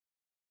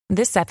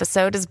This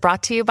episode is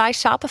brought to you by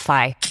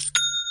Shopify.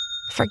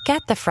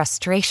 Forget the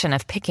frustration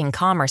of picking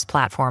commerce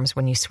platforms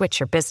when you switch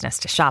your business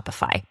to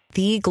Shopify,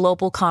 the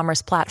global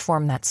commerce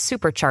platform that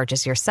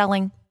supercharges your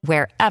selling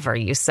wherever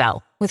you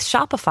sell. With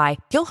Shopify,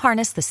 you'll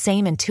harness the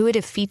same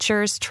intuitive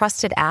features,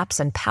 trusted apps,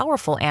 and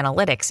powerful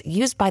analytics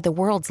used by the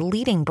world's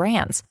leading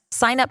brands.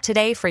 Sign up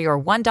today for your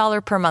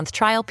 $1 per month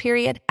trial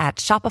period at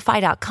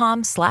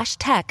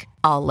shopify.com/tech,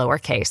 all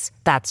lowercase.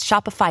 That's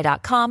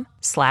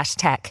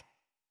shopify.com/tech.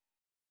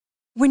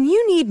 When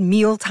you need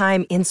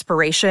mealtime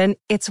inspiration,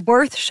 it's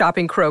worth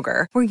shopping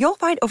Kroger, where you'll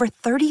find over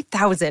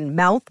 30,000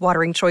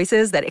 mouth-watering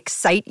choices that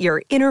excite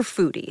your inner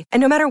foodie. And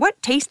no matter what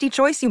tasty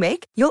choice you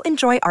make, you'll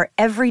enjoy our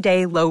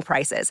everyday low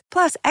prices,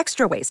 plus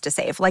extra ways to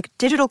save, like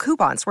digital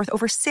coupons worth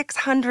over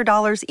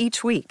 $600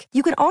 each week.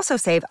 You can also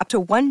save up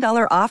to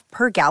 $1 off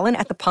per gallon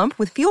at the pump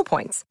with fuel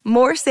points.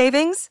 More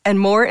savings and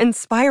more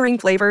inspiring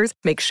flavors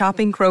make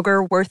shopping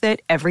Kroger worth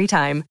it every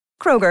time.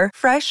 Kroger,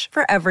 fresh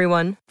for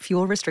everyone.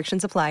 Fuel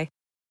restrictions apply.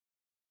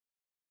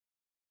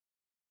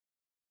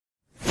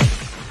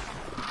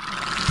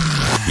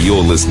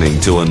 You're listening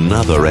to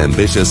another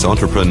Ambitious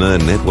Entrepreneur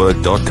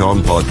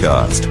Network.com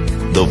podcast,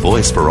 the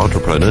voice for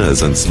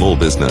entrepreneurs and small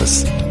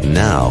business.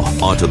 Now,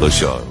 onto the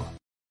show.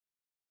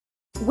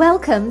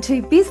 Welcome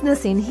to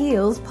Business in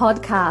Heels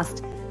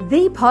podcast,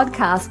 the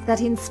podcast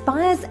that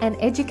inspires and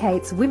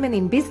educates women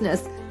in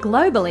business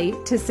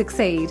globally to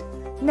succeed.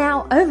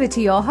 Now over to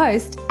your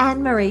host,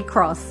 Anne-Marie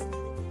Cross.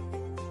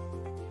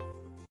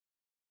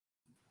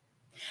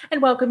 And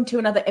welcome to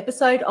another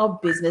episode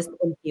of Business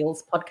in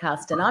Heels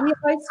podcast. And I'm your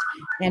host,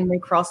 Anne-Marie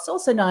Cross,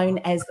 also known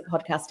as the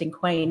Podcasting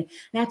Queen.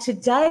 Now,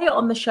 today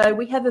on the show,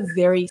 we have a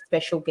very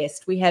special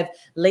guest. We have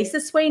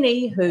Lisa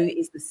Sweeney, who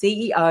is the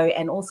CEO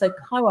and also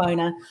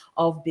co-owner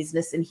of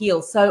Business in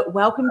Heels. So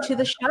welcome to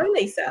the show,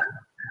 Lisa.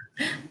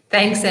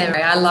 Thanks,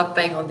 Anne-Marie. I love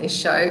being on this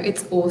show.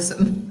 It's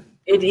awesome.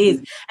 It is.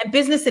 And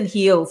Business in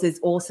Heels is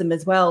awesome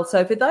as well.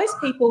 So for those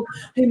people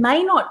who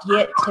may not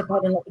yet have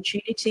had an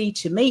opportunity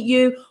to meet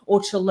you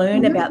or to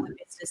learn about the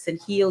Business in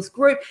Heels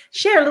group,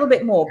 share a little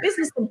bit more.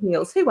 Business in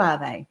Heels, who are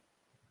they?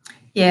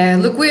 Yeah,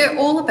 look, we're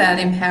all about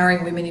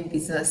empowering women in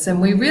business,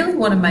 and we really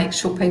want to make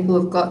sure people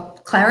have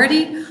got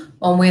clarity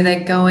on where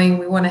they're going.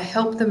 We want to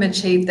help them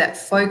achieve that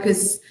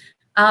focus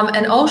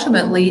and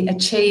ultimately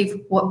achieve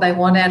what they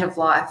want out of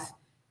life.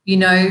 You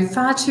know,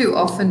 far too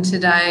often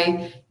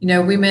today,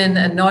 women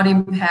are not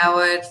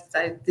empowered.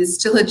 There's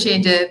still a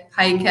gender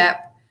pay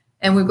gap,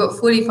 and we've got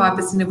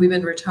 45% of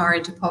women retire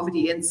into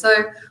poverty. And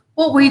so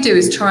what we do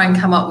is try and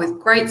come up with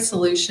great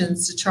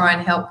solutions to try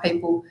and help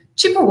people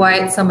chip away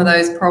at some of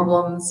those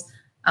problems.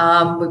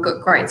 We've got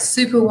great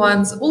super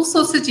ones, all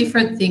sorts of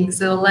different things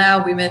that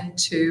allow women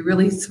to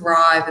really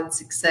thrive and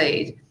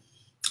succeed.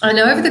 And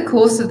over the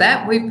course of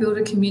that, we've built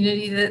a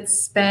community that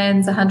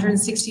spans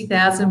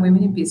 160,000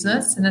 women in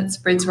business, and it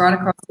spreads right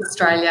across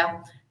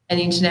Australia and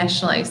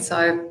internationally.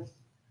 So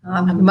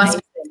we must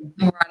be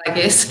doing right, I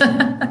guess.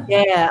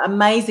 Yeah,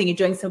 amazing. You're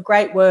doing some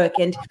great work.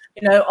 And,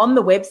 on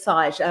the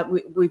website,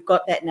 we've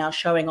got that now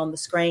showing on the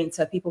screen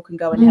so people can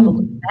go and have a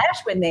look at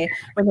that when they're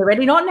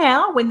ready. Not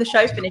now, when the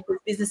show finishes,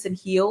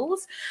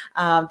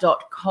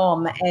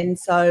 businessinheels.com. And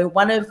so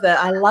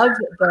I love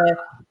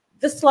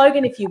the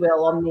slogan, if you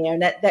will, on there,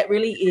 and that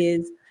really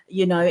is,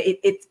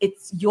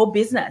 it's your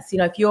business.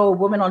 If you're a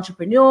woman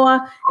entrepreneur,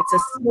 it's a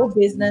small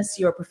business,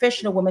 you're a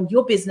professional woman,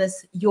 your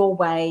business, your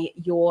way,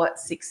 your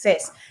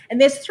success.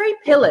 And there's 3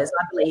 pillars,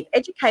 I believe: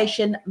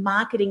 education,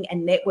 marketing,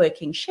 and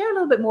networking. Share a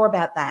little bit more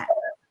about that.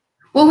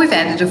 Well, we've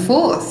added a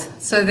 4th.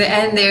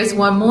 And there's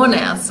one more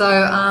now.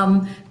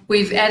 So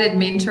we've added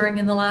mentoring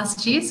in the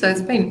last year. So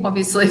it's been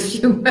obviously a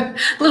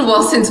little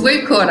while since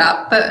we've caught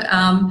up, but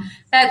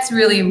that's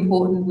really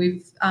important.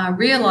 We've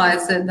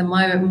realised that at the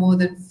moment more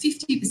than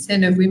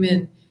 50% of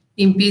women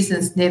in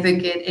business never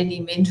get any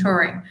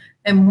mentoring.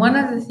 And one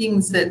of the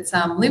things that's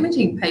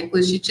limiting people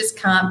is you just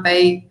can't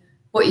be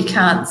what you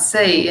can't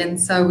see. And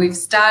so we've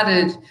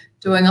started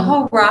doing a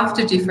whole raft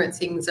of different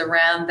things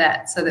around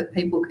that so that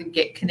people can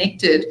get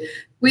connected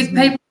with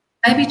people.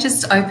 Maybe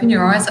just open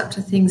your eyes up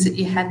to things that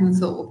you hadn't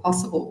thought were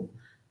possible.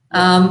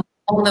 On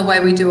the way,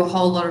 we do a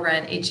whole lot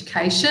around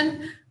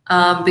education.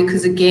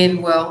 Because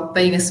again,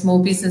 being a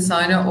small business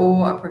owner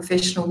or a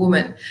professional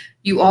woman,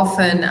 you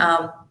often,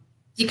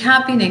 you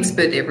can't be an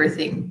expert at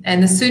everything.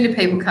 And the sooner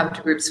people come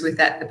to grips with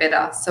that, the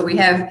better. So we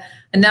have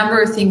a number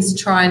of things to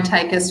try and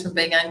take us from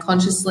being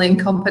unconsciously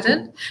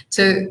incompetent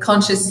to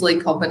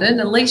consciously competent.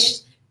 At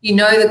least you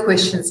know the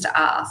questions to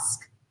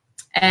ask.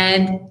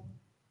 And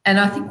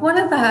I think one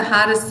of the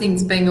hardest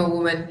things being a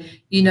woman,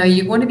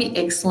 you want to be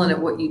excellent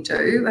at what you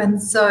do.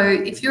 And so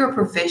if you're a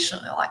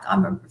professional, like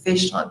I'm a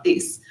professional at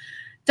this,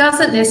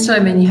 doesn't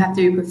necessarily mean you have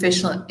to be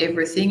professional at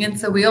everything. And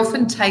so we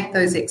often take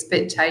those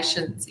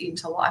expectations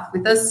into life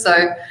with us.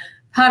 So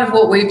part of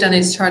what we've done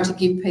is try to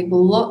give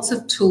people lots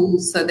of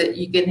tools so that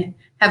you can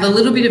have a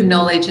little bit of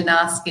knowledge and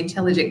ask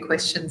intelligent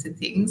questions and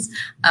things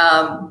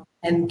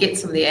and get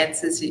some of the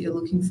answers that you're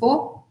looking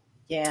for.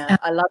 Yeah,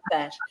 I love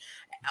that.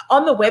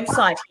 on the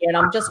website here, and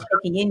I'm just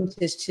checking in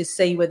to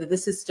see whether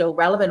this is still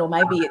relevant or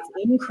maybe it's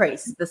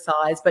increased the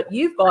size, but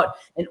you've got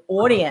an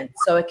audience,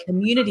 so a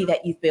community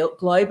that you've built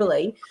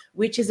globally,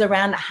 which is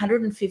around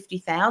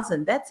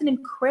 150,000. That's an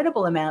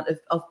incredible amount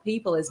of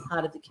people as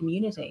part of the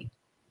community.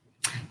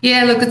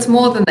 Yeah, look, it's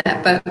more than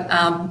that, but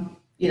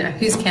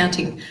who's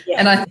counting? Yeah.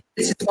 And I think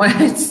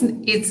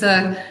it's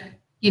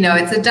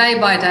a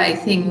day-by-day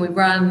thing. We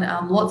run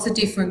lots of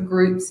different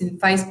groups in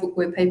Facebook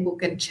where people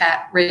can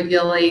chat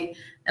regularly,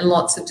 and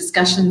lots of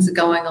discussions are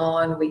going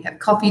on. We have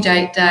coffee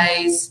date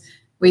days.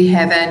 We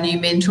have our new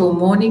mentor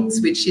mornings,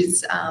 which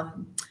is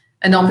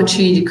an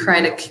opportunity to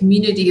create a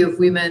community of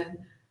women,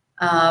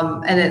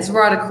 and it's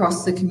right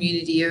across the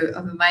community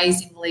of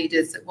amazing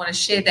leaders that want to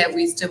share their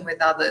wisdom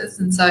with others.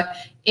 And so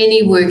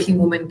any working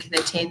woman can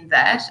attend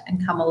that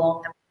and come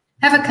along and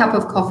have a cup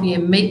of coffee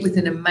and meet with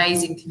an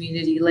amazing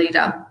community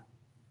leader.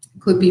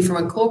 Could be from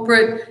a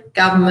corporate,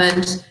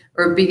 government,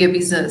 or a bigger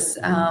business.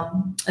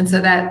 And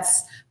so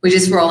we're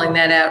just rolling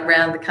that out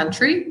around the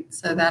country.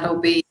 So that'll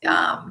be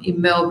in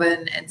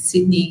Melbourne and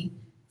Sydney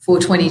for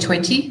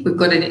 2020. We've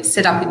got it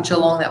set up in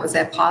Geelong. That was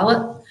our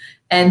pilot.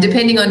 And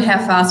depending on how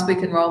fast we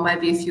can roll,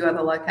 maybe a few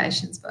other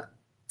locations, but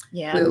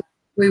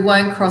we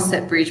won't cross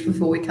that bridge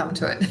before we come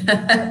to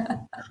it.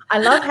 I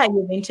love how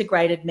you've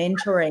integrated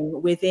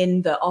mentoring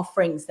within the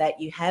offerings that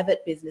you have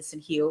at Business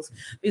and Heals,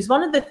 because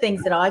one of the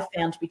things that I've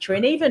found to be true,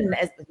 and even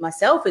as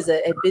myself as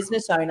a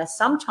business owner,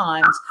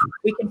 sometimes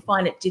we can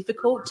find it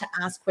difficult to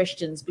ask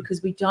questions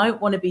because we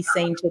don't want to be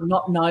seen to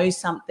not know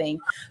something.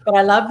 But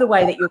I love the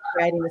way that you're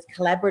creating this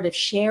collaborative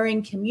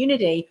sharing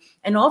community.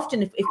 And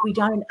often if we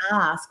don't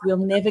ask, we're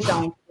never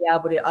going to be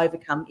able to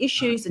overcome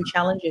issues and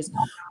challenges.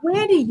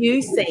 Where do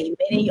you see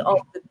many of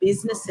the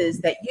businesses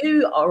that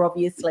you are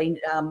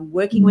obviously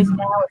working with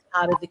now as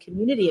part of the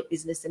community at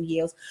Business and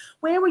Heals,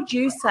 where would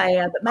you say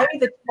are maybe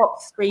the top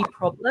 3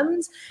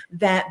 problems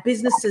that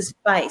businesses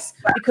face?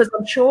 Because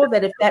I'm sure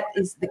that if that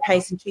is the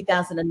case in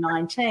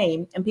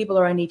 2019 and people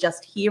are only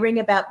just hearing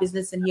about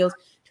Business and Heals,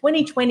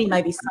 2020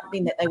 may be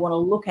something that they want to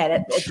look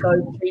at those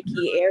 3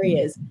 key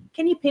areas.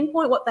 Can you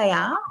pinpoint what they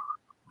are?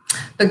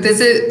 Look,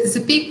 there's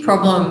a big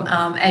problem,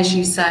 as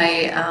you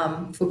say,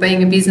 for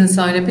being a business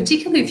owner,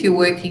 particularly if you're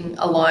working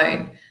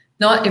alone.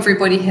 Not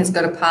everybody has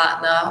got a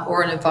partner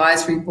or an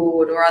advisory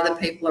board or other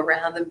people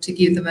around them to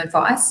give them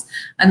advice,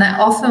 and they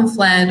often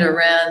flounder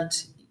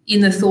around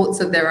in the thoughts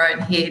of their own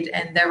head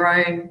and their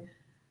own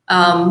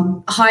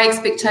high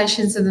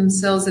expectations of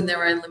themselves and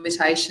their own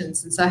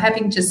limitations. And so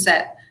having just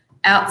that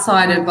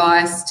outside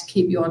advice to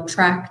keep you on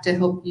track, to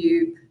help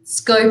you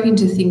scope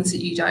into things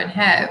that you don't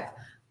have,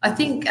 I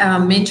think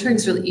mentoring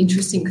is really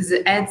interesting because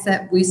it adds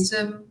that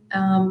wisdom,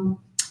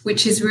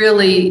 which is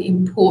really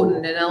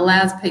important, and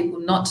allows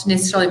people not to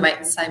necessarily make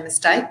the same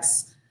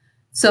mistakes.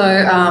 So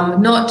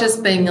not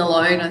just being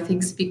alone, I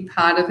think, is a big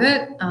part of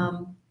it.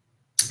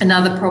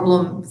 Another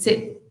problem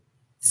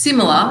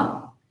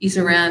similar is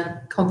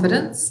around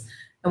confidence,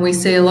 and we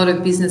see a lot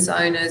of business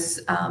owners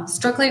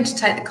struggling to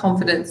take the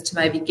confidence to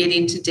maybe get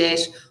into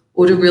debt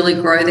or to really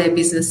grow their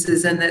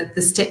businesses, and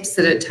the steps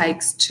that it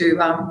takes to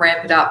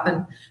ramp it up.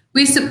 And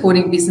we're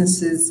supporting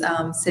businesses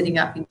setting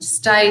up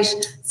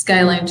interstate,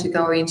 scaling to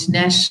go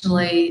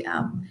internationally,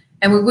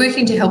 and we're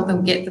working to help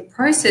them get the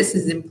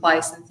processes in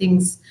place and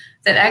things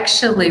that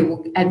actually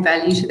will add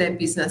value to their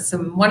business.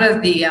 And one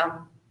of the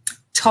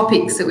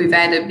topics that we've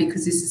added,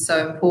 because this is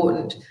so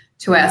important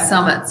to our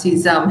summits,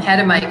 is how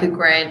to make a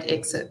grand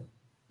exit.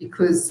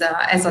 Because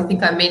as I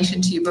think I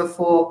mentioned to you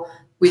before,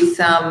 with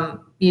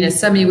so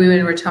many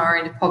women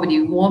retiring to poverty,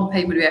 we want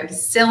people to be able to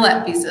sell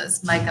that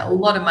business, make a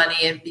lot of money,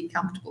 and be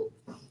comfortable.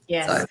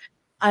 Yes. So,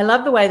 I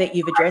love the way that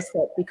you've addressed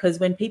that, because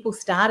when people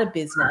start a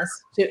business,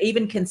 to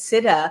even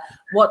consider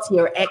what's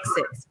your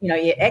exits,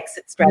 your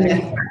exit strategy.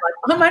 Yeah. Like,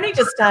 I'm only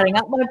just starting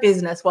up my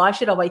business. Why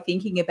should I be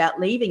thinking about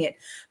leaving it?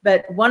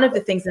 But one of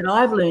the things that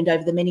I've learned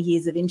over the many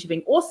years of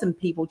interviewing awesome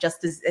people,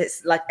 just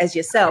as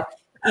yourself,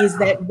 is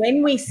that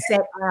when we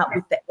set out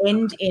with the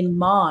end in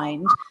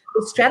mind,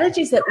 the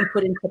strategies that we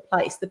put into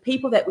place, the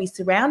people that we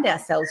surround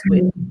ourselves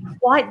with,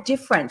 quite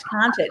different,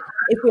 can't it?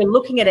 If we're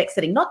looking at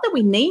exiting, not that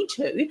we need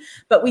to,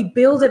 but we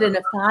build it in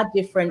a far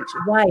different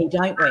way,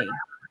 don't we?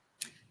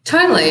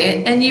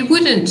 Totally. And you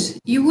wouldn't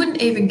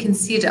even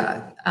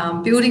consider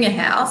building a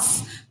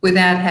house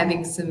without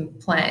having some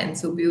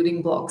plans or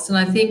building blocks. And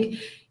I think,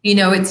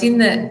 it's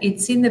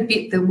in the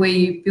bit that where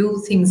you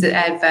build things that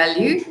add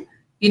value.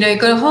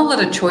 You've got a whole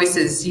lot of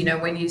choices,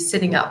 when you're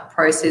setting up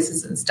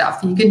processes and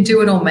stuff. You can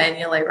do it all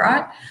manually,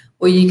 right?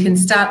 Or you can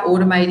start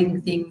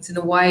automating things in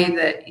a way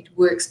that it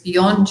works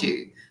beyond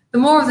you. The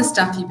more of the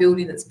stuff you build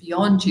in that's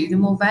beyond you, the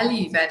more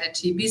value you've added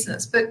to your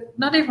business. But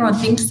not everyone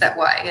thinks that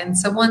way. And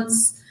so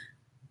once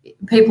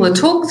people are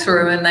talked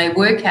through and they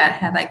work out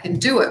how they can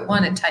do it,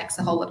 one, it takes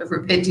a whole lot of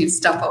repetitive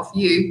stuff off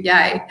you,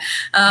 yay.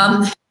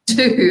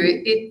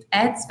 Two, it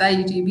adds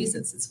value to your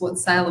business. It's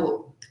what's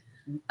saleable.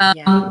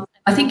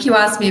 I think you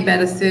asked me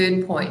about a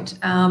third point.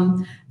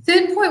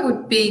 Third point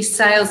would be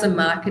sales and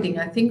marketing.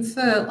 I think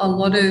for a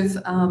lot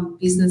of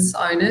business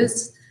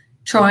owners,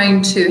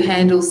 trying to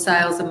handle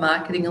sales and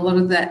marketing. A lot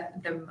of that,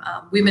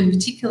 women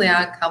particularly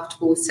aren't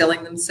comfortable with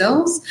selling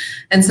themselves.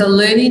 And so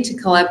learning to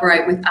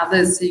collaborate with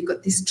others, so you've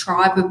got this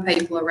tribe of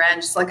people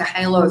around, just like a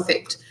halo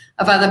effect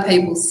of other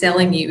people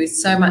selling you,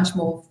 is so much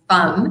more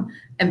fun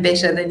and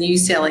better than you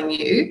selling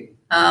you.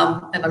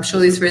 And I'm sure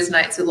this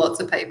resonates with lots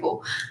of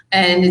people.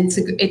 And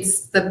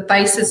it's the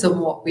basis of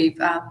what we've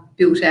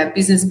built our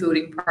business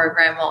building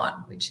program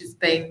on, which has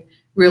been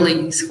really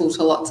useful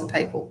to lots of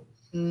people.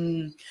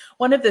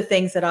 One of the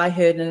things that I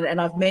heard,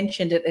 and I've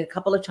mentioned it a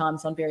couple of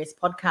times on various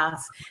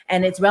podcasts,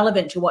 and it's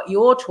relevant to what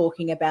you're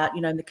talking about,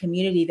 in the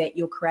community that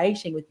you're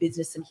creating with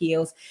Business and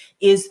Heels,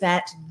 is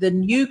that the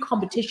new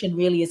competition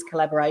really is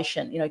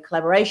collaboration.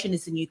 Collaboration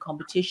is the new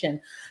competition.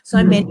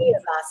 So many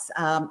of us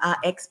are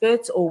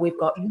experts, or we've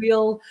got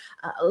real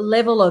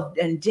level of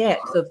and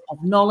depth of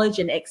knowledge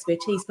and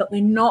expertise, but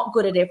we're not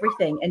good at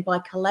everything. And by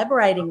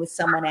collaborating with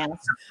someone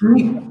else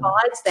who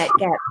provides that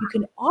gap, you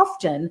can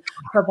often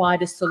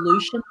provide a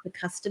solution for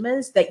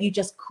customers that you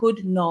just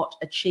could not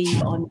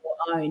achieve on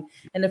your own.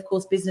 And of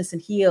course, Business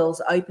and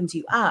Heels opens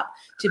you up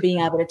to being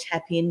able to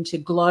tap into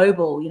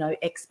global,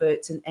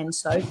 experts and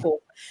so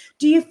forth.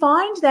 Do you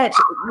find that,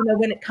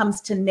 when it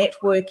comes to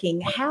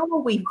networking, how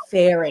are we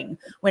faring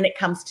when it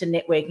comes to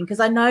networking? Because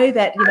I know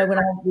that, when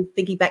I was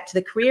thinking back to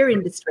the career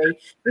industry,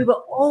 we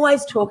were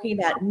always talking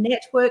about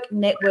network,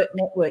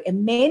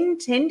 and men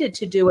tended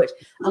to do it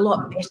a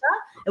lot better.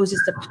 It was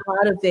just a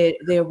part of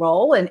their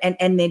role and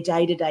their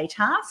day-to-day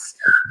tasks.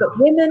 But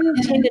women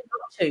tended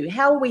not to.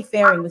 How are we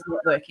faring with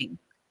networking?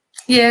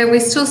 Yeah,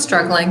 we're still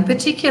struggling,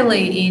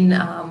 particularly in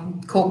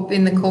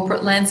the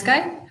corporate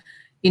landscape.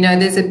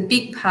 There's a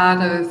big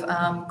part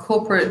of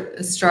corporate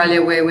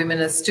Australia where women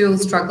are still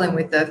struggling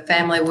with the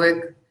family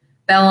work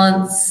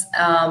balance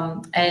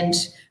and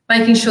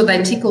making sure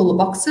they tick all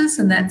the boxes,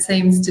 and that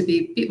seems to be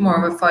a bit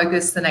more of a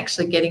focus than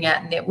actually getting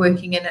out and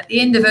networking. And at the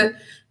end of it,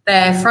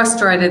 they're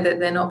frustrated that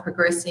they're not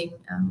progressing,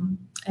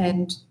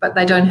 but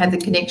they don't have the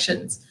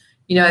connections.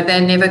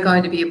 They're never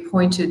going to be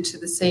appointed to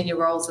the senior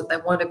roles that they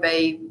want to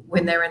be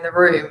when they're in the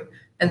room,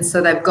 and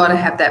so they've got to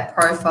have that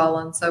profile.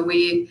 And so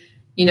we're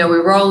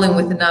rolling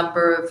with a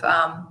number of,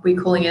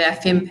 we're calling it our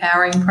Fem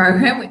Powering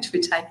program, which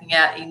we're taking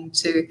out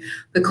into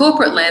the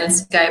corporate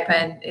landscape,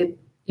 and it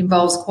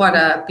involves quite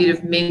a bit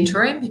of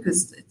mentoring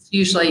because it's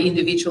usually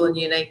individual and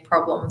unique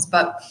problems,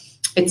 but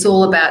it's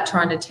all about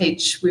trying to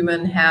teach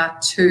women how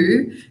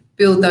to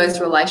build those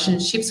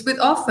relationships with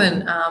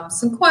often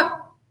some quite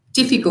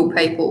difficult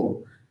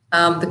people.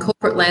 The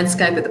corporate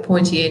landscape at the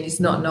pointy end is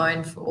not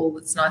known for all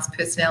its nice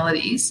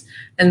personalities,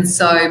 and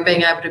so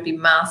being able to be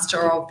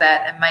master of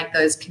that and make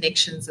those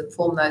connections and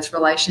form those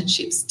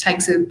relationships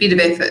takes a bit of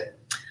effort.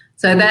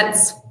 So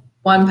that's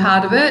one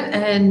part of it.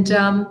 And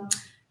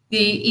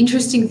the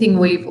interesting thing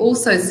we've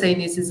also seen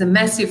is there's a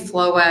massive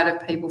flow out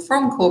of people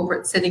from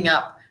corporate setting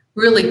up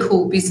really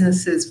cool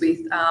businesses with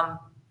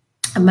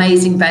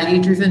amazing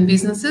value-driven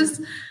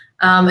businesses.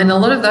 And a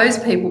lot of those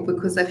people,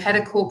 because they've had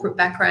a corporate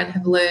background,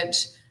 have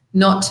learnt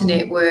not to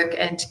network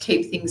and to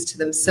keep things to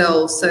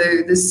themselves. So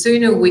the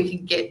sooner we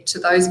can get to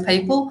those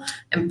people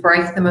and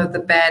break them of the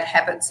bad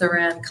habits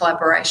around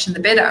collaboration, the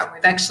better. And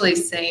we've actually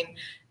seen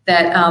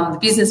that the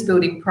business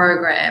building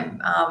program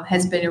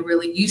has been a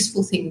really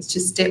useful thing to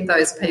step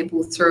those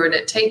people through, and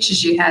it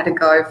teaches you how to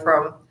go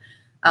from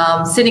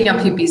setting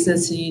up your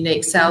business and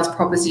unique sales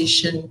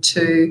proposition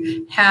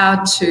to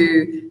how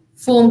to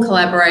form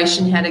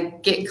collaboration, how to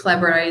get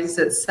collaborators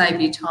that save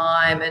you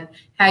time, and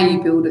how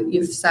you build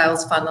your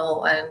sales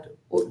funnel and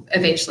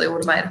eventually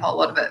automate a whole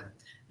lot of it.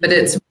 But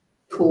it's a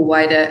cool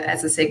way to,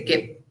 as I said,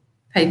 get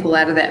people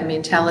out of that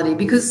mentality,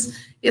 because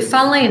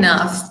funnily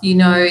enough,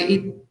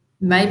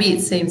 maybe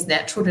it seems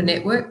natural to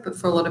network, but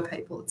for a lot of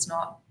people it's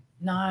not.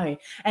 No.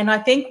 And I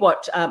think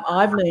what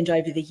I've learned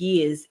over the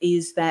years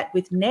is that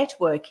with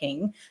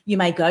networking, you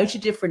may go to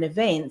different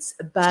events,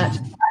 but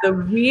the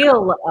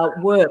real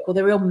work or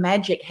the real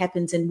magic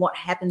happens in what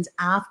happens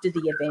after the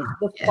event,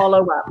 the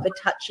follow-up, the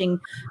touching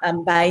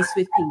base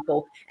with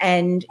people.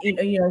 And,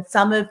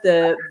 some of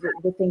the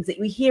things that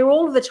we hear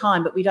all of the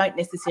time, but we don't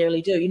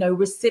necessarily do,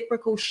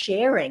 reciprocal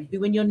sharing.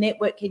 Who in your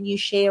network can you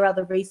share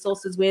other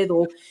resources with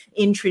or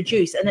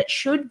introduce? And it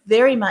should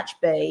very much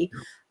be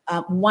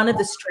one of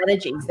the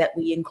strategies that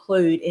we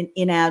include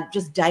in our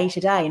just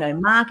day-to-day,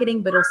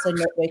 marketing, but also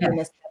networking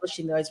and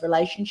establishing those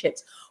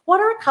relationships. What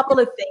are a couple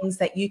of things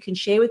that you can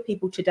share with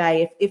people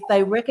today if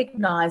they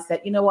recognise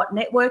that,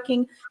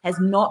 networking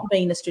has not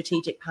been a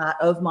strategic part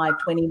of my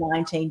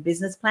 2019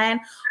 business plan?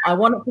 I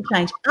want it to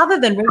change, other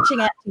than reaching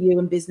out to you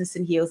and Business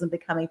and Heels and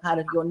becoming part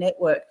of your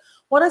network.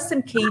 What are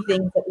some key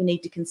things that we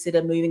need to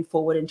consider moving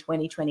forward in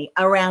 2020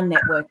 around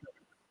networking?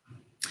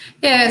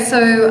 Yeah,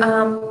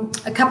 so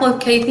a couple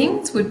of key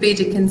things would be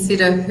to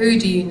consider who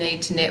do you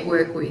need to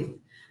network with.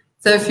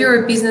 So if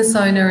you're a business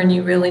owner and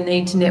you really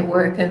need to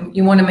network and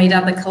you want to meet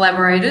other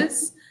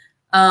collaborators,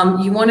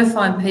 you want to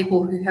find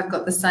people who have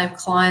got the same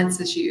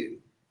clients as you.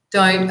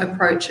 Don't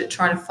approach it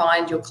trying to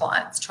find your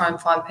clients. Try and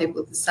find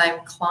people with the same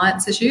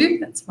clients as you.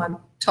 That's my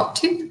top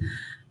tip.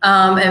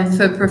 And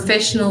for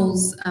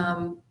professionals,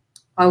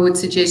 I would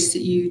suggest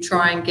that you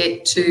try and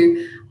get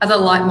to other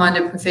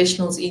like-minded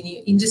professionals in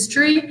your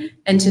industry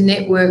and to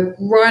network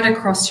right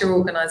across your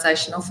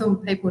organisation. Often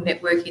people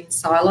network in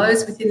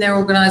silos within their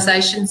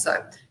organisation.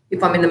 So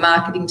if I'm in the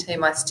marketing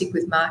team, I stick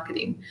with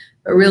marketing.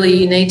 But really,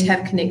 you need to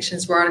have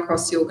connections right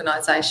across the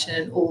organisation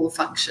and all the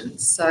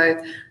functions.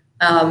 So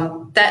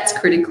that's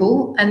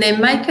critical. And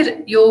then make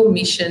it your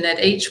mission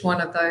at each one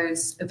of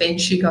those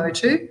events you go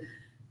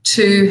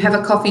to have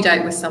a coffee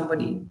date with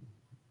somebody.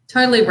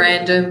 Totally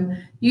random.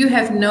 You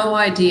have no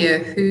idea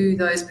who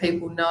those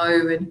people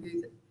know and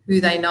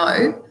who they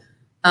know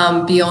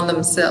beyond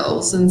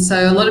themselves. And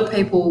so a lot of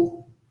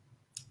people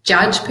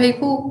judge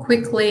people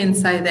quickly and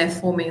say they're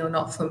for me or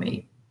not for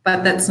me.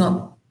 But that's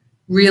not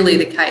really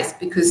the case,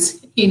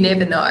 because you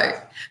never know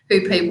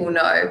who people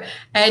know.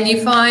 And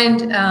you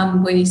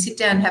find when you sit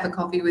down and have a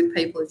coffee with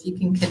people, if you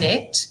can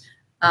connect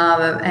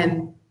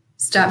and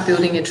start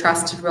building a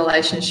trusted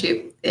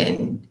relationship,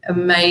 then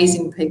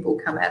amazing people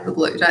come out of the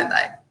blue, don't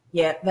they?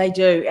 Yeah, they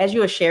do. As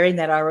you were sharing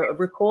that, I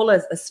recall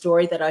a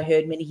story that I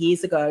heard many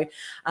years ago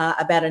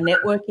about a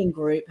networking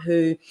group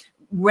who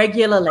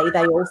regularly,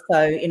 they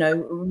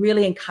also,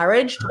 really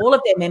encouraged all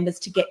of their members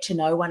to get to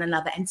know one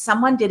another. And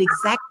someone did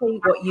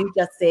exactly what you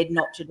just said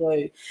not to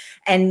do.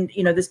 And,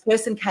 this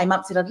person came up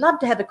and said, I'd love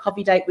to have a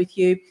coffee date with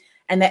you.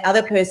 And the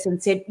other person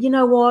said, you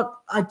know what,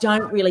 I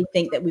don't really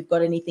think that we've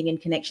got anything in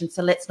connection,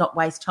 so let's not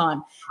waste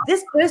time.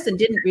 This person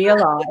didn't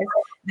realise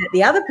that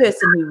the other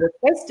person who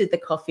requested the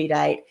coffee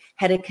date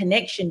had a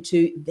connection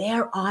to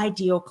their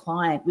ideal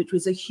client, which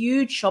was a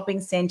huge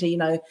shopping centre,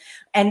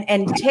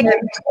 and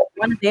technically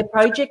one of their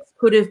projects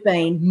could have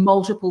been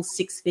multiple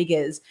six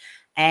figures.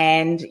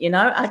 And,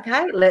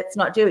 okay, let's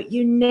not do it.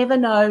 You never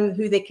know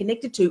who they're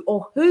connected to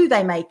or who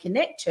they may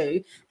connect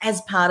to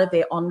as part of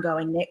their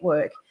ongoing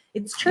network.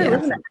 It's true,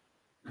 isn't it?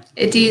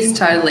 It is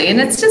totally. And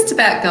it's just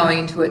about going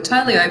into it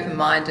totally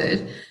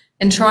open-minded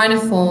and trying to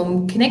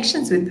form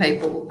connections with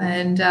people.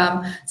 And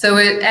so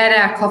at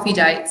our coffee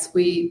dates,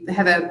 we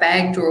have a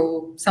bag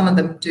draw. Some of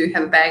them do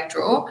have a bag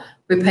draw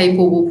where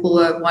people will pull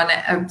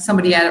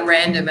somebody out at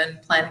random and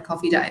plan a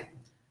coffee date.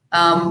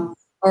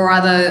 Or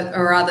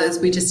others,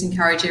 we just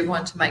encourage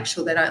everyone to make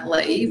sure they don't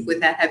leave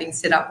without having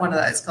set up one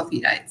of those coffee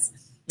dates.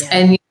 Yeah.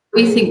 And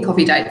we think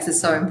coffee dates are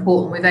so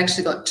important. We've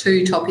actually got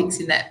 2 topics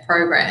in that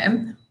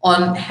program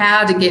on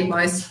how to get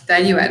most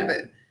value out of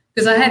it.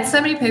 Because I had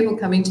so many people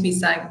coming to me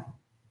saying,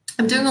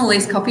 I'm doing all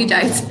these coffee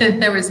dates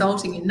and they're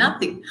resulting in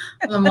nothing.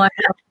 And I'm like,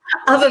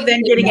 other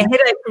than getting a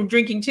headache from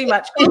drinking too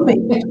much coffee.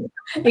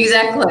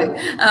 Exactly.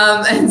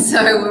 And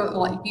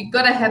so you've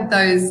got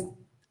to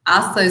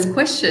ask those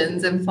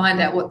questions and find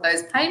out what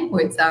those pain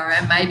points are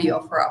and maybe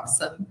offer up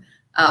some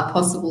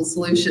possible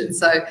solutions.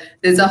 So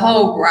there's a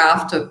whole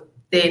raft of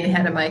then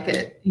how to make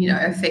it,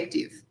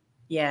 effective.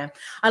 Yeah.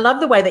 I love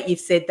the way that you've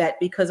said that,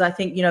 because I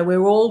think,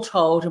 we're all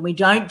told, and we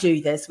don't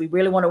do this. We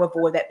really want to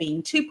avoid that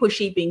being too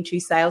pushy, being too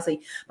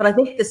salesy. But I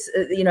think this,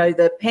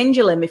 the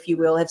pendulum, if you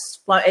will,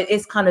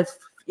 is kind of,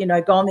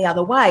 gone the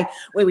other way,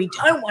 where we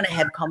don't want to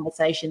have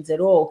conversations at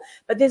all.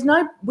 But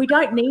we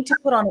don't need to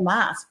put on a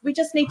mask. We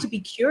just need to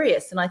be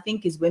curious. And I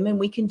think as women,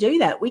 we can do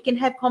that. We can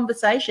have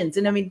conversations.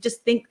 And I mean,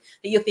 just think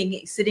that you're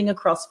sitting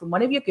across from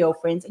one of your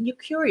girlfriends and you're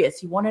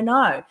curious. You want to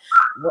know,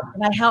 what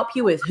can I help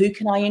you with? Who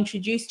can I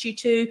introduce you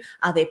to?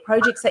 Are there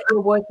projects that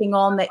you're working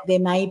on that there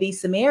may be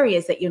some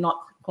areas that you're not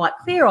quite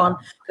clear on,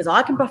 because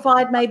I can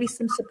provide maybe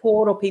some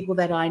support, or people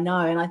that I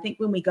know. And I think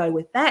when we go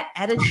with that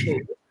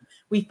attitude,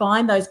 we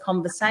find those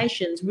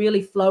conversations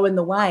really flow in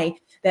the way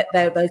that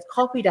those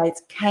coffee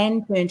dates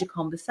can turn to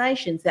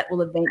conversations that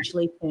will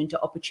eventually turn to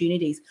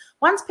opportunities.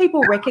 Once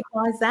people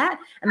recognise that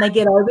and they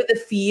get over the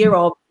fear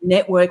of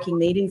networking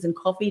meetings and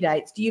coffee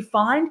dates, do you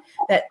find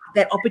that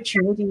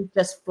opportunities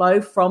just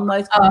flow from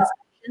those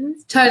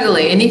conversations?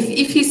 Totally. And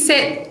if you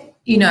set,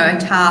 a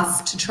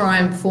task to try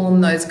and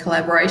form those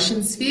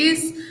collaboration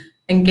spheres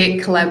and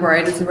get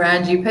collaborators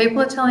around you,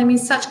 people are telling me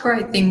such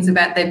great things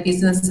about their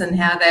business and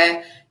how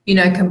they're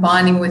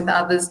combining with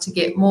others to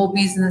get more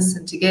business,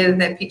 and together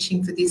they're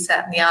pitching for this,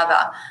 that and the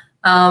other.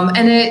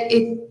 And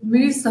it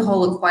moves the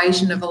whole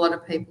equation of a lot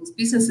of people's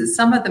businesses.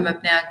 Some of them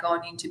have now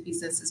gone into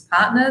business as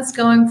partners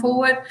going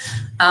forward,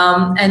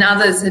 and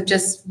others have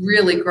just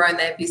really grown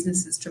their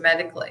businesses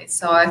dramatically.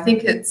 So I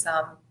think it's,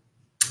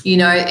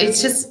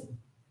 it's just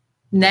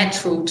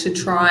natural to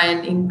try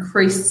and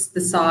increase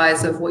the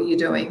size of what you're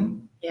doing.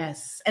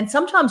 Yes. And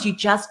sometimes you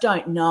just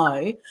don't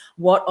know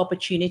what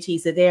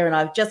opportunities are there. And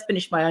I've just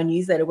finished my own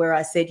newsletter where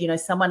I said,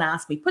 someone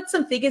asked me, put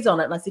some figures on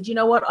it. And I said, you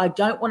know what? I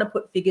don't want to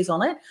put figures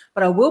on it,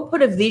 but I will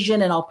put a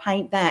vision and I'll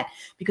paint that,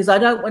 because I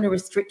don't want to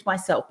restrict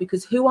myself,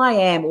 because who I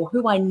am or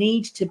who I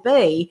need to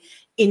be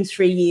in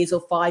 3 years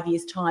or 5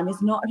 years' time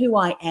is not who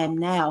I am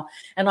now.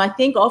 And I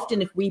think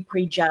often if we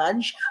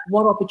prejudge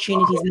what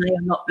opportunities may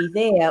or not be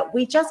there,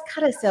 we just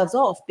cut ourselves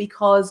off,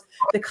 because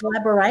the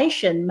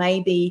collaboration may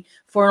be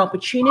for an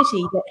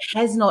opportunity that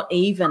has not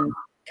even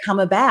come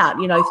about,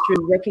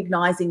 through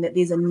recognizing that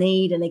there's a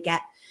need and a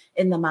gap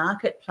in the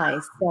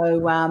marketplace.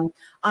 So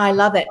I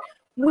love it.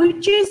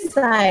 Would you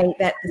say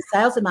that the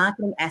sales and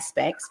marketing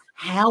aspects,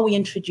 how we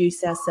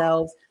introduce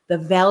ourselves, the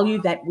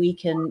value that we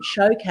can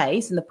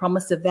showcase and the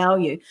promise of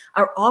value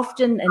are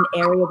often an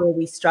area where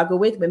we struggle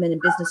with, women in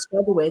business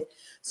struggle with?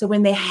 So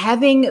when they're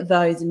having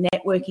those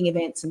networking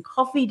events and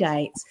coffee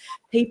dates,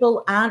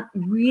 people aren't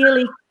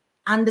really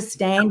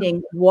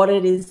understanding what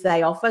it is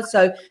they offer.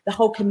 So the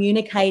whole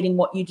communicating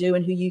what you do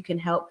and who you can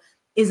help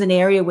is an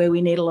area where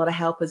we need a lot of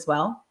help as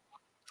well.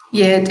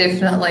 Yeah,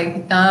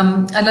 definitely.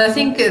 And I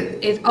think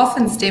it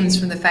often stems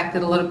from the fact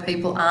that a lot of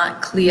people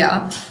aren't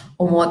clear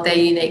on what their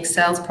unique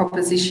sales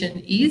proposition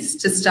is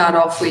to start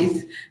off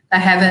with. They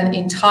haven't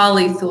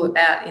entirely thought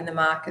out in the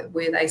market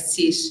where they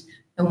sit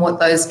and what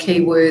those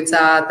keywords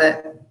are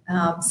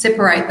that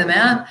separate them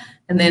out.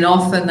 And then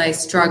often they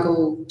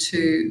struggle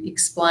to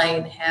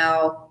explain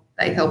how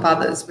they help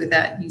others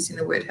without using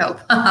the word help,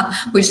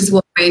 which is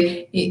what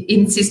we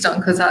insist on,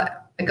 because I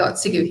got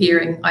sick of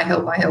hearing I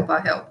help. But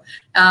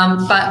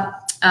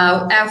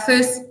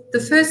the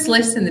first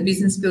lesson, the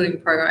business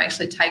building program,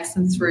 actually takes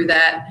them through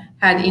that,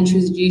 how to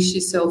introduce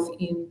yourself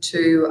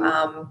into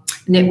a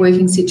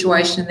networking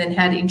situation, and then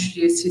how to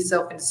introduce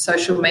yourself into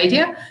social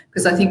media,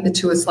 because I think the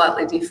two are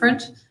slightly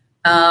different.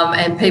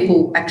 And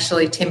people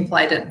actually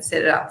template it and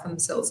set it up for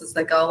themselves as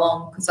they go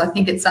along, because I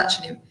think it's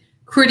such a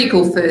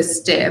critical first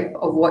step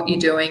of what you're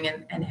doing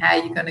and how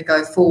you're going to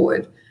go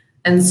forward.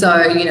 And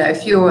so,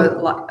 if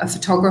you're like a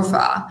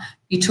photographer,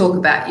 you talk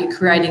about you're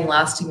creating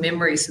lasting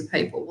memories for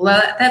people.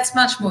 Well, that's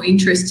much more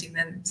interesting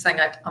than saying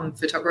I'm a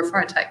photographer,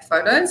 I take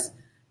photos,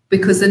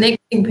 because the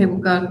next thing people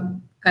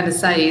going to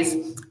say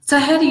is, so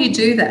how do you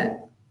do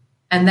that?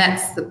 And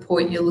that's the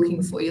point you're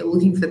looking for. You're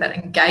looking for that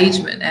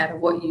engagement out of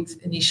what you've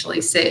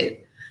initially said.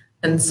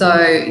 And so,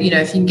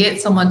 if you can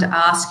get someone to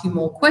ask you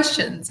more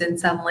questions, then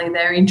suddenly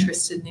they're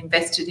interested and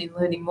invested in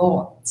learning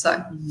more.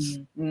 So,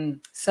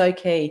 so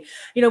key.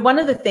 One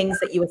of the things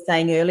that you were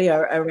saying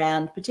earlier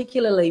around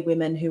particularly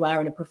women who are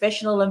in a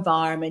professional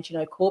environment,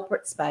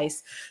 corporate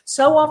space,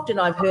 so often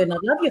I've heard, and I'd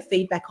love your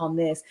feedback on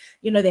this,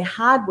 they're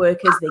hard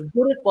workers, they're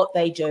good at what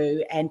they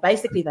do, and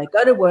basically they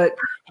go to work,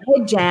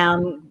 head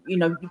down,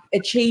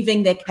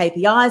 achieving their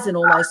KPIs and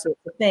all those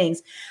sorts of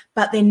things,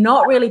 but they're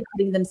not really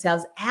putting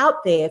themselves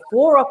out there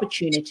for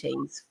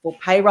opportunities, for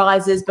pay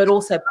rises, but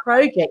also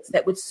projects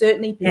that would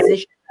certainly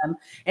position them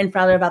in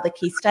front of other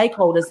key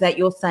stakeholders that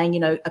you're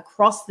saying,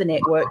 across the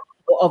network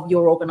of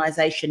your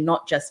organization,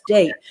 not just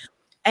deep.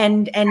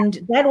 And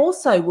that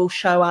also will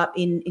show up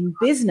in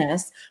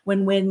business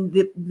when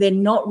they're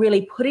not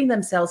really putting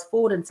themselves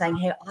forward and saying,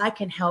 hey, I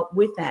can help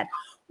with that.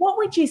 What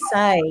would you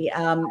say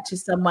to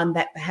someone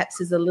that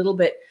perhaps is a little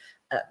bit,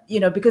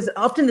 because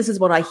often this is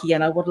what I hear,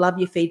 and I would love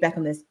your feedback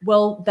on this.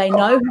 Well, they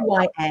know who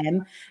I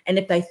am, and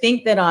if they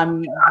think that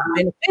I'm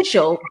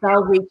beneficial,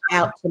 they'll reach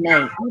out to me.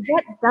 Well,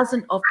 that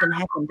doesn't often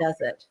happen, does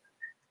it?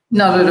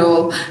 Not at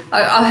all.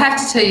 I'll have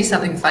to tell you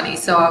something funny.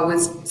 So I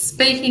was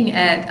speaking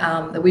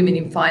at the Women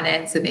in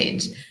Finance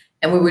event,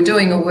 and we were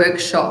doing a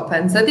workshop.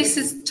 And so this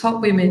is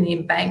top women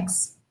in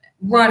banks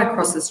right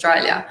across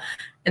Australia.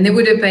 And there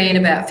would have been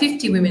about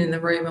 50 women in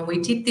the room, and we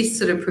did this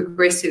sort of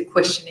progressive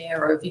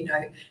questionnaire of,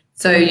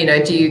 so,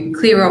 do you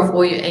clear off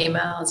all your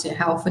emails?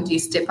 How often do you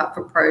step up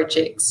for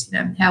projects?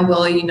 How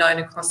well are you known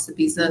across the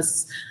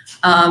business?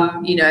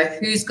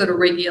 Who's got a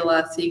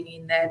regular thing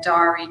in their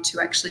diary to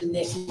actually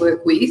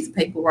network with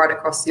people right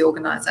across the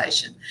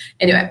organisation?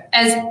 Anyway,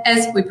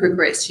 as we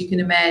progressed, you can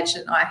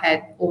imagine I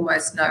had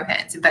almost no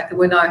hands. In fact, there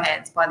were no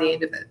hands by the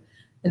end of it.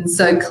 And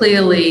so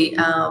clearly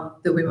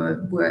the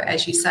women were,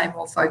 as you say,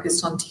 more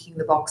focused on ticking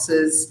the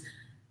boxes.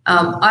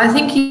 I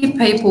think if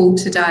people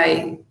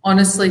today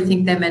honestly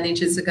think their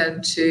managers are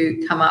going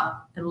to come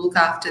up and look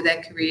after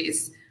their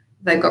careers,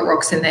 they've got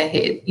rocks in their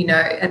head.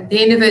 At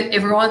the end of it,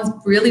 everyone's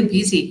really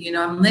busy.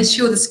 Unless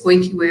you're the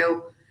squeaky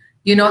wheel,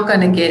 you're not going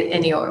to get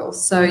any oil.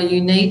 So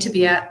you need to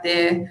be out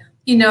there.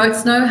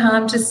 It's no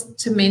harm just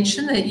to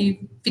mention that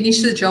you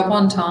finished the job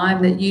on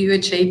time, that you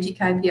achieved your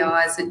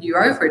KPIs, that you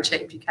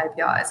overachieved your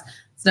KPIs.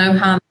 It's no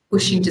harm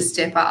pushing to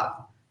step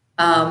up.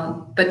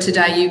 But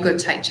today you've got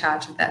to take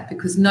charge of that,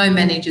 because no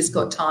manager's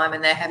got time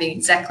and they're having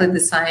exactly the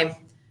same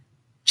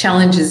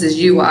challenges as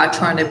you are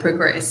trying to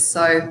progress.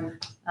 So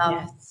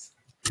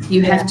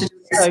you have to do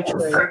so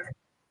true.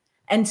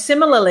 And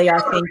similarly, I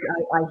think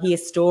I hear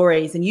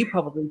stories, and you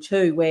probably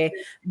too, where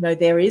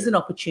there is an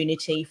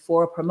opportunity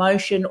for a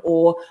promotion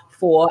or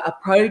for a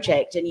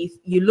project, and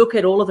you look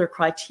at all of the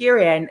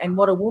criteria, and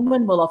what a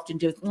woman will often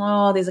do is,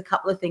 there's a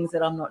couple of things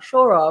that I'm not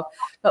sure of.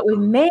 But with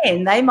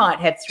men, they might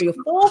have 3 or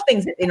 4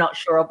 things that they're not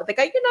sure of, but they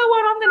go, you know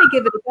what, I'm going to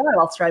give it a go.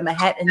 I'll throw my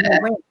hat in the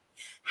ring.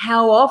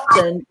 How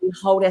often we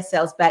hold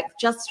ourselves back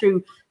just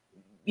through,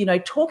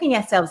 talking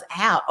ourselves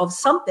out of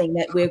something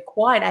that we're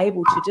quite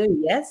able to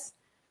do, yes?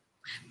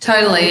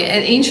 Totally.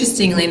 And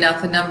interestingly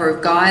enough, a number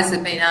of guys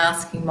have been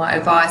asking my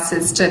advice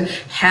as to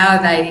how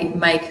they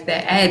make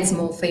their ads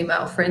more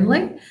female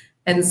friendly.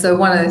 And so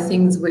one of the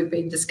things we've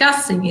been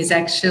discussing is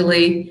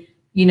actually,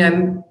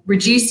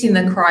 reducing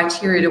the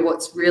criteria to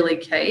what's really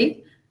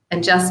key,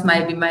 and just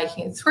maybe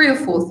making it 3 or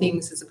 4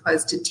 things as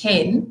opposed to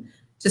 10,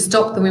 to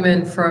stop the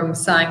women from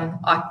saying,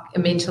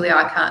 mentally,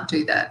 I can't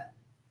do that.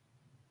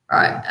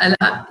 Right. And,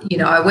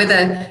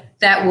 whether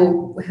that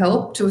will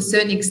help to a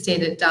certain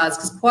extent, it does,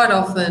 because quite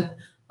often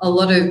a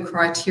lot of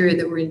criteria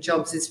that were in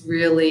jobs is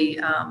really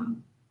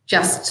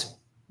just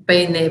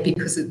been there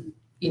because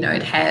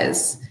it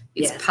has.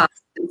 It's part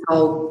of its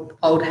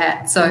old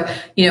hat. So,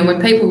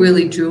 when people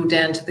really drill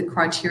down to the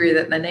criteria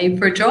that they need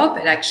for a job,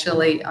 it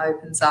actually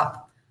opens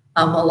up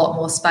a lot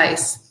more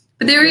space.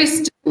 But there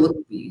is still,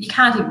 you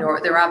can't ignore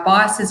it. There are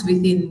biases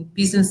within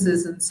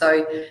businesses, and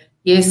so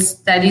yes,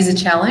 that is a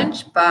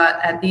challenge, but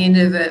at the end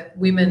of it,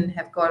 women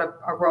have got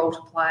a role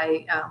to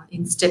play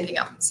in stepping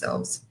up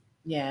themselves.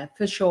 Yeah,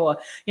 for sure.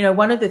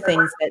 One of the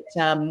things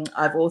that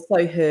I've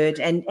also heard,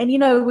 and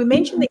we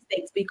mention these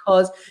things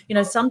because,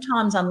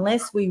 sometimes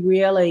unless we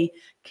really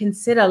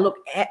consider, look,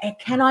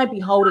 can I be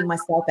holding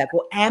myself back,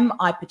 or am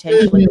I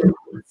potentially holding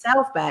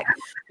myself back?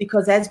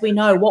 Because as we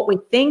know, what we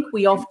think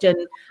we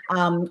often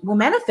will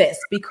manifest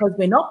because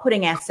we're not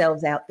putting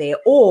ourselves out there,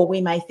 or we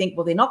may think,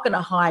 well, they're not going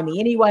to hire me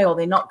anyway, or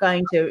they're not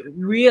going to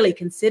really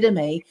consider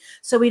me,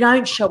 so we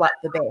don't show up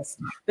the best.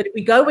 But if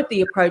we go with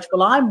the approach,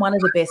 well, I'm one of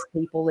the best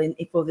people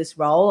for this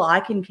role, I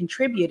can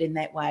contribute in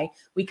that way,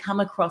 we come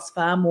across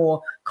far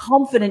more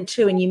confident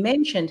too. And you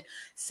mentioned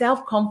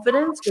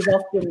self-confidence was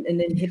often an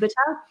inhibitor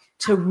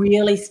to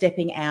really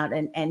stepping out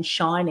and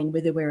shining,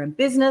 whether we're in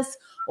business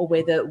or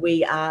whether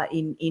we are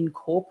in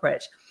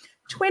corporate.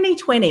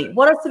 2020,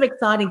 what are some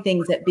exciting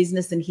things that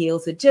Business and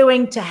Heels are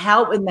doing to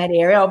help in that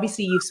area?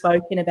 Obviously, you've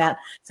spoken about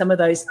some of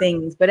those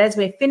things, but as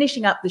we're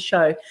finishing up the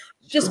show,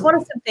 just what are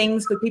some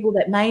things for people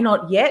that may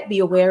not yet be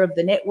aware of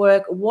the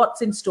network?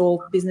 What's in store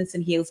for Business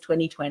and Heels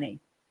 2020?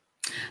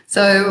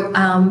 So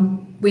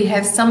we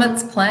have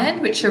summits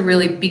planned, which are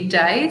really big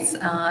days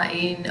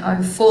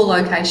in 4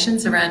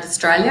 locations around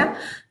Australia.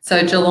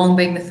 So Geelong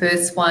being the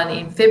first one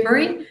in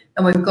February,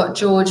 and we've got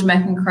George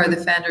McEncrow,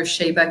 the founder of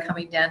Sheba,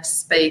 coming down to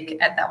speak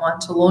at that one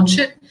to launch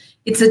it.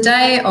 It's a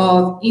day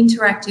of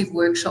interactive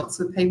workshops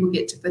where people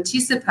get to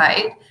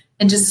participate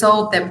and to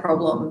solve their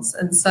problems.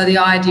 And so the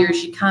idea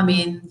is you come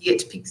in, you get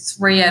to pick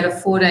 3 out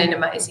of 14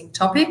 amazing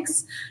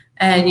topics,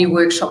 and you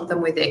workshop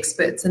them with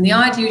experts. And the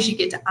idea is you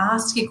get to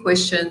ask your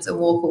questions and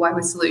walk away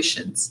with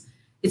solutions.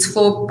 It's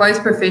for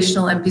both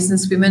professional and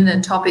business women,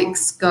 and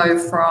topics go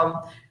from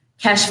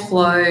cash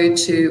flow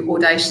to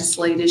audacious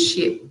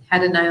leadership, how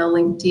to nail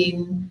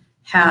LinkedIn,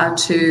 how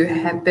to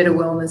have better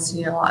wellness in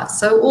your life.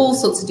 So all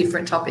sorts of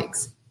different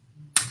topics.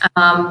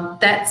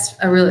 That's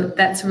a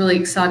really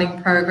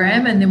exciting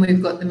program. And then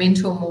we've got the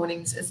mentor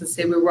mornings, as I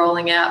said, we're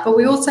rolling out. But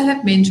we also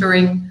have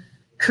mentoring,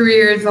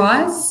 career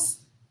advice,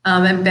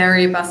 and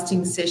barrier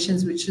busting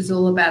sessions, which is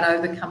all about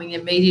overcoming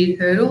immediate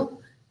hurdle.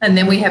 And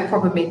then we have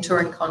proper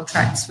mentoring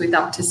contracts with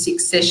up to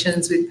 6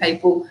 sessions with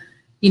people.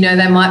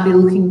 They might be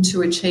looking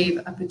to achieve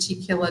a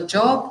particular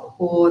job,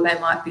 or they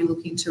might be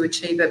looking to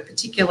achieve a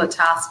particular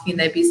task in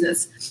their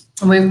business.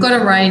 And we've got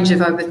a range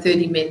of over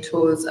 30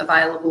 mentors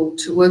available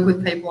to work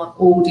with people on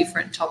all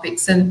different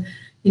topics. And,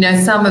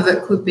 some of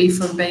it could be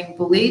from being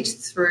bullied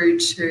through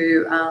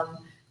to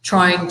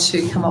trying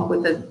to come up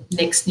with the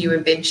next new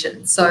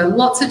invention. So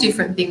lots of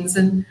different things.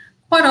 And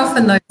quite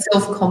often those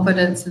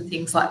self-confidence and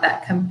things like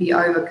that can be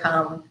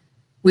overcome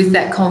with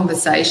that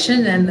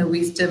conversation and the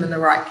wisdom and the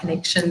right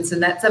connections.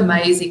 And that's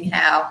amazing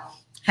how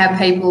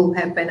people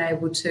have been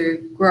able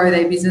to grow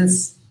their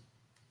business.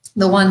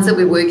 The ones that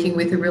we're working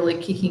with are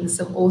really kicking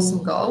some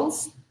awesome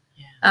goals.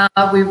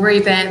 We've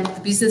revamped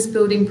the business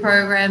building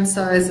program.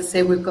 So as I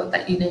said, we've got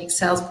that unique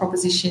sales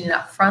proposition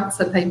up front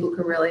so people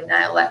can really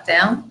nail that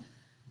down.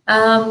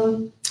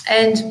 And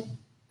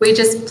we're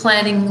just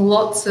planning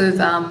lots of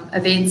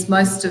events.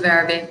 Most of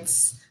our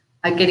events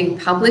are getting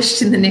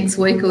published in the next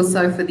week or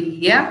so for the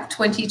year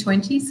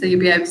 2020. So you'll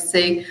be able to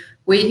see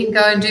where you can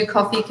go and do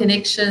coffee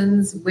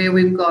connections, where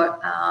we've got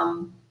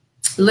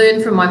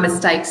Learn From My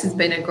Mistakes has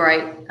been a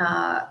great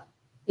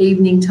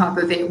evening type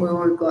event where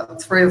we've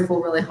got 3 or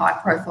 4 really high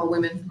profile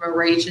women from a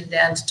region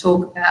down to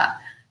talk about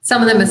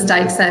some of the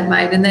mistakes they've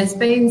made. And there's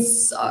been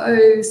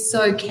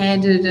so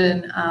candid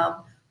and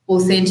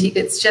authentic.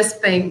 It's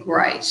just been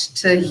great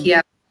to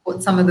hear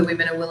what some of the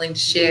women are willing to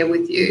share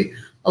with you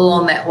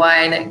along that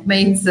way. And it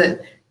means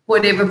that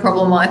whatever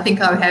problem I think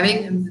I'm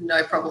having, there's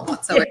no problem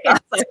whatsoever. I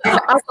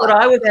thought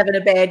I was having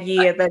a bad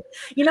year, but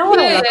you know what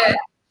I love?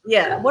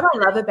 What I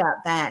love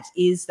about that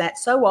is that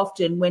so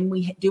often when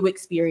we do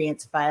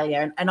experience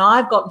failure, and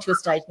I've gotten to a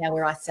stage now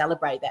where I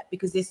celebrate that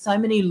because there's so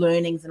many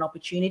learnings and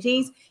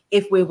opportunities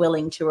if we're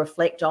willing to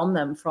reflect on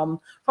them from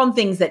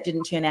things that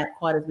didn't turn out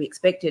quite as we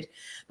expected.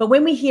 But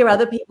when we hear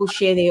other people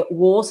share their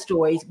war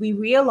stories, we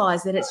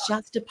realize that it's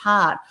just a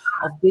part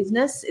of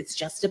business. It's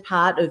just a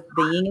part of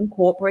being in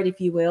corporate, if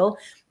you will.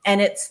 And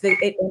it's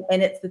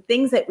the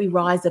things that we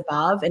rise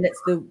above, and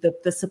it's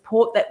the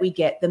support that we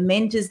get, the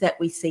mentors that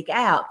we seek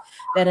out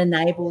that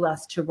enable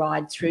us to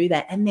ride through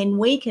that. And then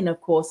we can, of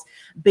course,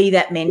 be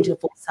that mentor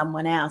for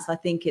someone else. I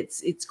think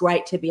it's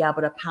great to be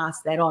able to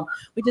pass that on,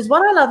 which is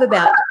what I love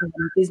about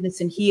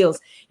Business in Heels,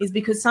 is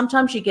because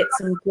sometimes you get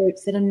some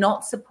groups that are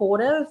not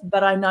supportive,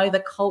 but I know the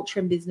culture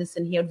in Business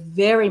in Heels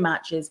very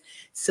much is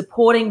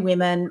supporting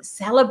women,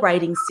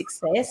 celebrating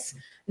success.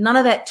 None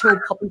of that tall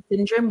poppy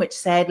syndrome, which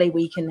sadly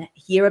we can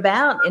hear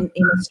about in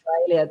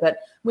Australia, but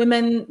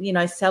women,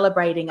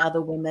 celebrating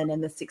other women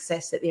and the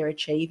success that they're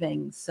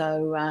achieving.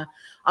 So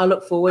I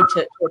look forward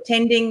to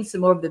attending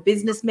some more of the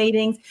business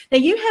meetings. Now,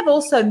 you have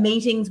also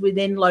meetings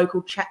within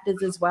local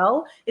chapters as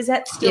well. Is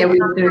that still? Yeah, we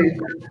do.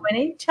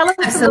 2020? Tell us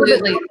Absolutely. a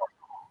little bit.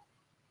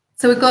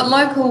 So we've got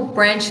local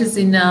branches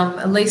in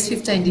at least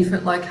 15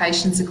 different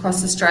locations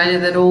across Australia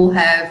that all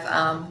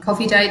have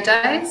coffee date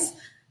days.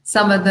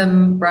 Some of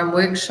them run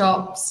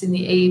workshops in the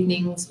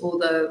evenings, or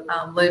the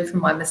learn from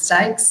my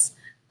mistakes.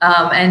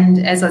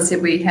 And as I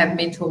said, we have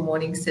mentor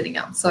mornings setting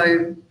up.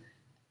 So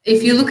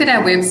if you look at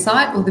our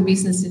website, or the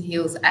Business in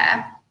Heels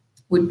app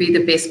would be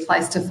the best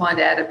place to find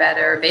out about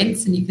our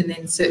events, and you can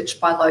then search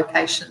by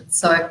location.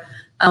 So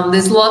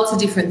there's lots of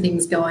different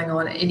things going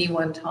on at any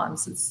one time,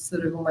 so it's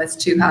sort of almost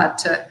too hard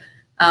to...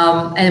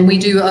 and we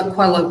do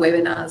quite a lot of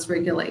webinars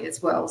regularly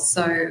as well.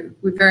 So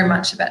we're very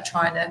much about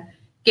trying to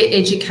get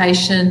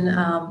education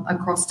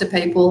across to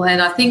people.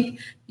 And I think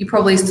you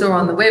probably saw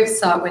on the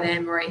website when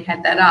Anne-Marie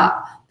had that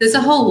up, there's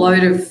a whole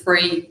load of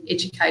free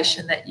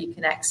education that you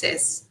can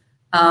access.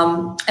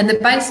 And the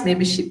base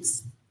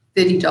membership's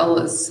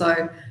 $30.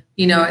 So,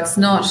 it's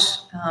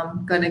not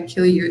going to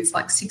kill you. It's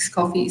like 6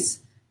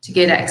 coffees to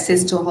get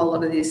access to a whole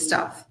lot of this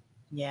stuff.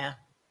 Yeah.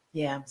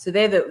 Yeah. So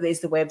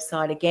there's the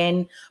website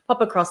again.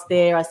 Pop across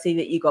there. I see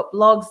that you've got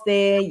blogs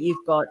there.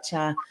 You've got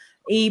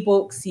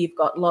ebooks. You've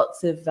got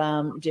lots of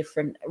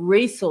different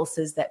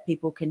resources that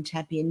people can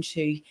tap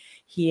into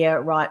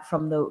here, right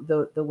from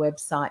the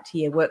website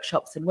here,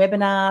 workshops and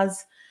webinars.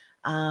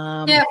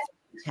 Yeah.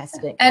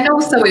 Fantastic. And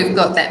also we've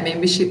got that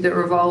membership that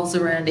revolves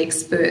around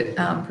expert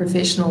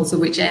professionals, of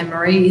which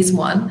Anne-Marie is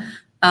one,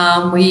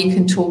 where you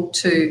can talk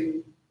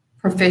to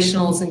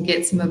professionals and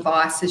get some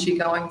advice as you're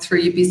going through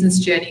your business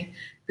journey,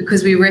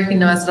 because we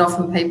recognise that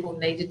often people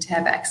needed to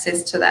have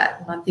access to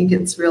that. And I think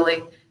it's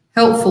really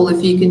helpful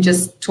if you can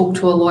just talk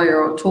to a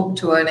lawyer or talk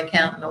to an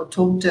accountant or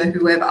talk to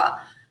whoever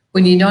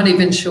when you're not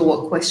even sure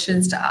what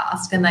questions to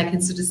ask, and they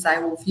can sort of say,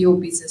 well, for your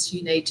business,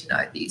 you need to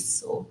know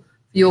this, or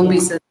for your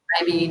business,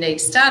 maybe you need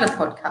to start a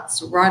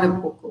podcast or write a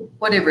book or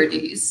whatever it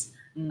is.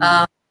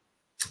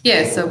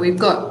 So we've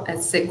got, as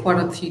I said, quite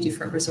a few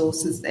different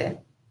resources there.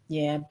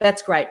 Yeah,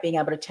 that's great, being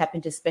able to tap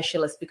into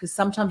specialists, because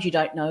sometimes you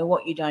don't know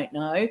what you don't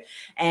know.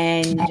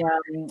 And,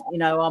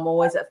 I'm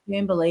always a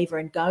firm believer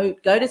in go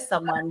to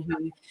someone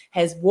who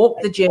has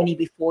walked the journey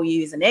before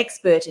you, is an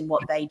expert in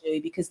what they do,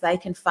 because they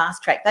can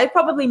fast track. They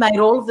probably made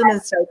all of the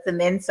mistakes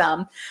and then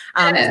some,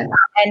 and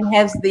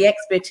has the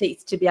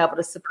expertise to be able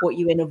to support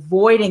you in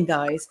avoiding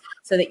those,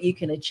 so that you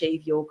can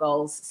achieve your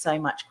goals so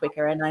much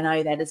quicker. And I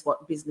know that is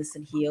what Business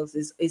in Heels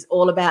is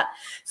all about.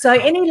 So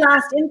any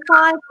last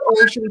insights,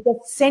 or should we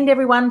just send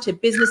everyone to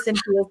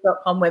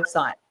businessinheels.com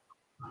website?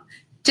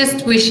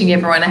 Just wishing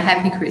everyone a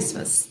happy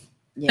Christmas.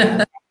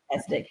 Yeah,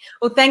 fantastic.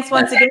 Well, thanks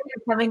once again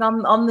for coming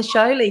on the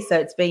show, Lisa.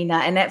 It's been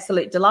an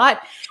absolute delight,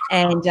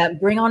 and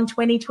bring on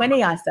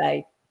 2020, I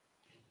say.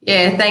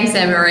 Yeah, thanks,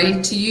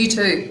 Anne-Marie. To you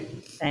too.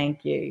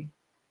 Thank you.